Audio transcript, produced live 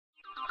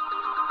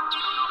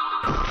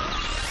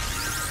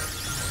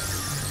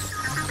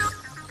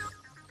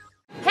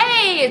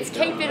it's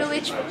Kate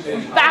Vidulich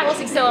from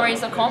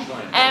FatLossAccelerators.com,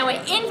 and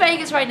we're in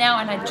Vegas right now,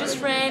 and I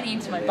just ran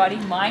into my buddy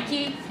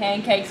Mikey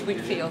Pancakes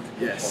Whitfield.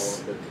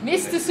 Yes.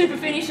 Mr. Super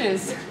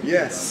Finishers.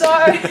 Yes. So,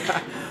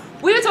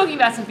 we were talking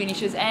about some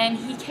finishers, and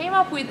he came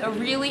up with a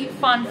really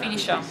fun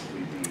finisher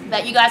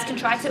that you guys can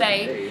try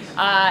today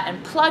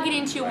and plug it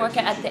into your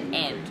workout at the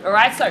end.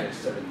 Alright, so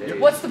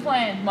what's the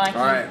plan, Mikey?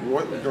 Alright,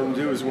 what we're going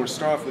to do is we're going to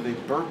start off with a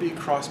burpee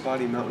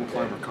crossbody mountain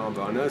climber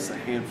combo. I know it's a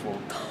handful.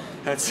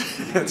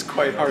 That's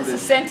quite hard to...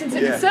 It's a sentence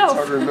in itself.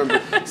 It's hard to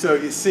remember.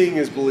 So seeing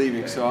is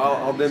believing, so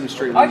I'll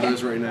demonstrate one of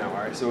those right now.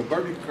 Alright, so a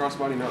burpee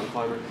crossbody mountain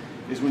climber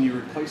is when you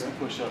replace the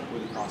push-up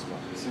with a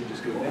crossbody. So you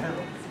just go down,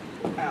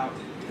 out,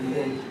 and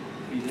then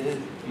feet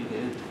in,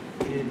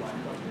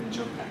 and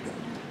jump back up.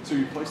 So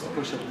you replace the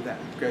push-up with that.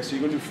 Okay, so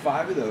you're going to do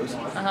 5 of those.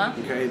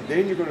 Okay,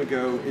 then you're going to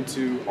go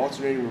into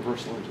alternating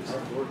reverse lunges.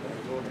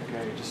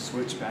 Okay, just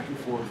switch back and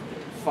forth.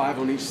 5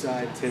 on each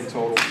side, 10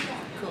 total.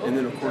 Cool. And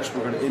then of course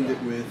we're going to end it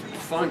with a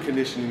fun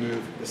conditioning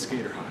move, the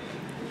skater hop.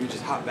 You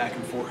just hop back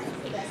and forth,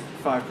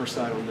 5 per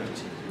side on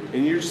those.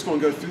 And you're just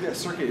going to go through that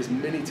circuit as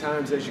many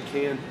times as you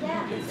can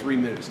in 3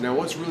 minutes. Now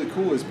what's really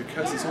cool is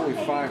because it's only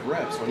 5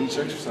 reps on each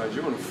exercise,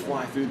 you're going to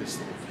fly through this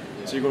thing.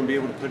 So you're going to be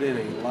able to put in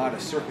a lot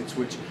of circuits,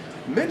 which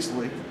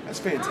mentally, that's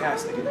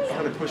fantastic. It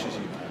kind of pushes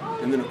you.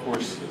 And then, of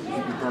course, you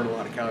can burn a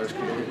lot of calories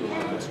because you're getting a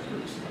lot of muscle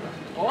groups.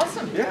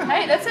 Awesome. Yeah.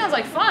 Hey, that sounds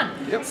like fun.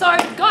 Yep. So,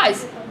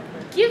 guys,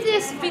 give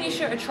this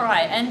finisher a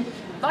try. And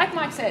like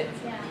Mike said,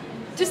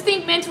 just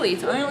think mentally.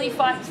 It's only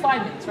 5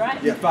 minutes,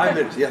 right? Yeah, 5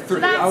 minutes. Yeah, 3.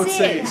 So I would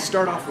say it.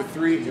 start off with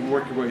 3 and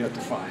work your way up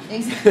to 5.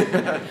 Exactly.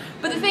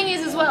 But the thing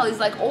is as well, is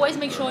like always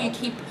make sure you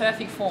keep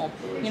perfect form.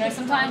 You know,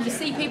 sometimes you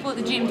see people at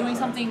the gym doing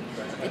something,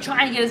 they're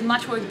trying to get as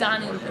much work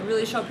done in a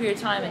really short period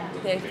of time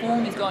and their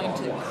form is going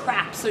to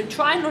crap. So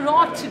try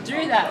not to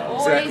do that.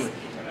 Always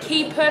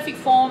keep perfect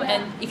form,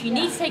 and if you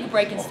need to take a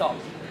break and stop,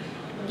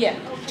 yeah,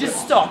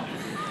 just stop.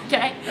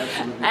 Okay?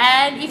 Absolutely.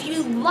 And if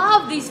you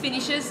love these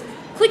finishers,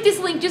 click this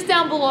link just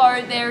down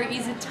below. There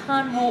is a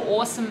ton more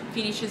awesome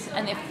finishers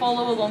and they're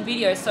follow along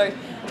videos. So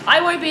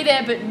I won't be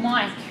there, but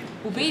Mike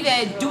will be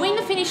there doing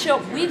the finisher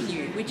with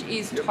you, which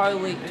is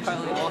totally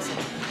awesome.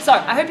 So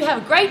I hope you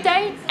have a great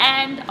day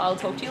and I'll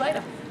talk to you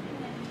later.